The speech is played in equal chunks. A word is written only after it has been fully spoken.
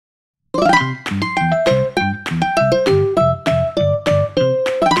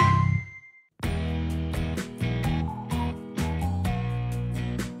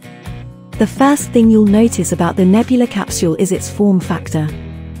The first thing you'll notice about the Nebula Capsule is its form factor.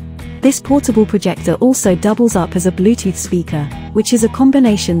 This portable projector also doubles up as a Bluetooth speaker, which is a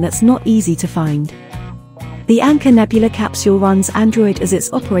combination that's not easy to find. The Anker Nebula Capsule runs Android as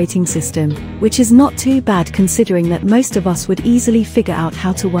its operating system, which is not too bad considering that most of us would easily figure out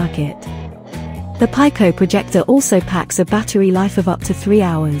how to work it. The Pico projector also packs a battery life of up to 3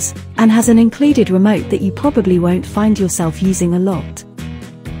 hours, and has an included remote that you probably won't find yourself using a lot.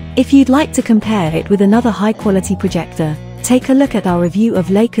 If you'd like to compare it with another high-quality projector, take a look at our review of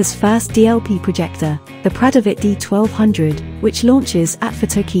Leica's first DLP projector, the Pradovit D-1200, which launches at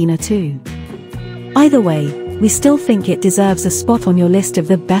Photokina too. Either way, we still think it deserves a spot on your list of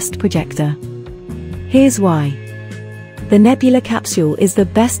the best projector. Here's why. The Nebula Capsule is the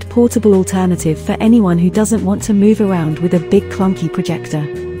best portable alternative for anyone who doesn't want to move around with a big clunky projector.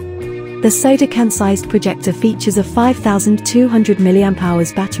 The soda-can-sized projector features a 5200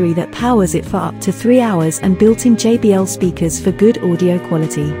 mAh battery that powers it for up to 3 hours and built-in JBL speakers for good audio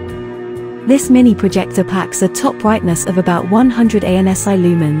quality. This mini projector packs a top brightness of about 100 ANSI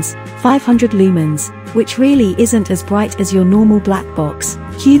lumens, 500 lumens, which really isn't as bright as your normal black box,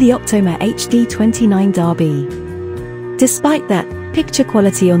 cue the Optoma HD 29 Despite that, picture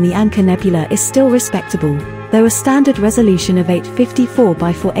quality on the Anker Nebula is still respectable, though a standard resolution of 854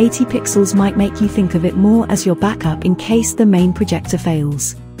 by 480 pixels might make you think of it more as your backup in case the main projector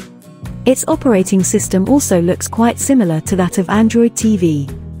fails. Its operating system also looks quite similar to that of Android TV,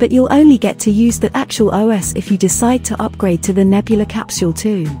 but you'll only get to use the actual OS if you decide to upgrade to the Nebula Capsule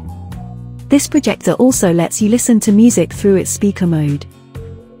too. This projector also lets you listen to music through its speaker mode.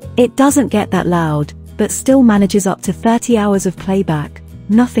 It doesn't get that loud, but still manages up to 30 hours of playback,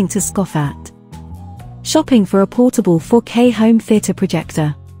 nothing to scoff at. Shopping for a portable 4K home theater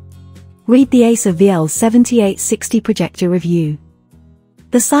projector? Read the Acer VL7860 projector review.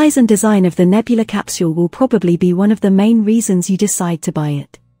 The size and design of the Nebula Capsule will probably be one of the main reasons you decide to buy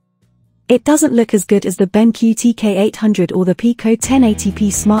it. It doesn't look as good as the BenQ TK800 or the Pico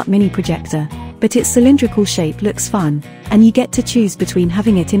 1080p Smart Mini projector, but its cylindrical shape looks fun, and you get to choose between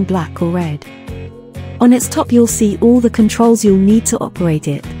having it in black or red. On its top you'll see all the controls you'll need to operate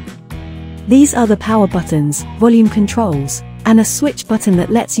it. These are the power buttons, volume controls, and a switch button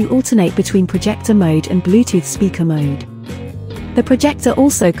that lets you alternate between projector mode and Bluetooth speaker mode. The projector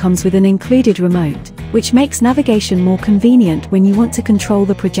also comes with an included remote, which makes navigation more convenient when you want to control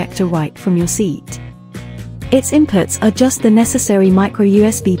the projector right from your seat. Its inputs are just the necessary micro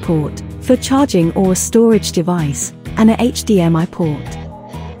USB port, for charging or a storage device, and a HDMI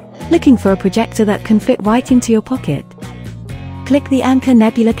port. Looking for a projector that can fit right into your pocket? Click the Anker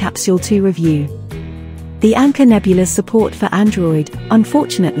Nebula Capsule 2 review. The Anker Nebula's support for Android,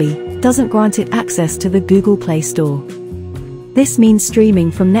 unfortunately, doesn't grant it access to the Google Play Store. This means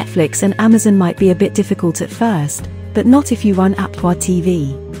streaming from Netflix and Amazon might be a bit difficult at first, but not if you run Apple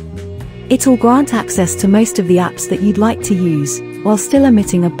TV. It'll grant access to most of the apps that you'd like to use, while still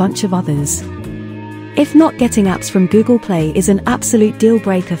omitting a bunch of others. If not getting apps from Google Play is an absolute deal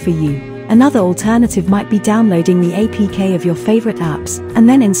breaker for you, another alternative might be downloading the APK of your favorite apps and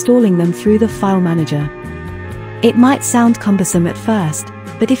then installing them through the file manager. It might sound cumbersome at first,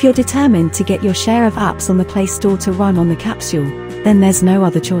 but if you're determined to get your share of apps on the Play Store to run on the Capsule, then there's no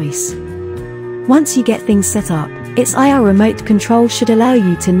other choice. Once you get things set up, its IR remote control should allow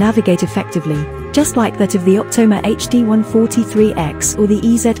you to navigate effectively, just like that of the Optoma HD 143X or the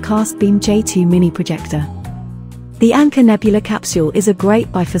EZcast Beam J2 mini projector. The Anker Nebula Capsule is a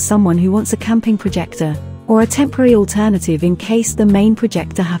great buy for someone who wants a camping projector, or a temporary alternative in case the main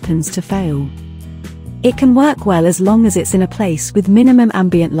projector happens to fail. It can work well as long as it's in a place with minimum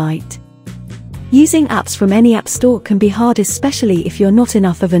ambient light. Using apps from any app store can be hard, especially if you're not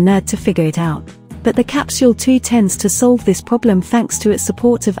enough of a nerd to figure it out, but the Capsule 2 tends to solve this problem thanks to its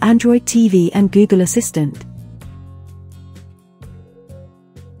support of Android TV and Google Assistant.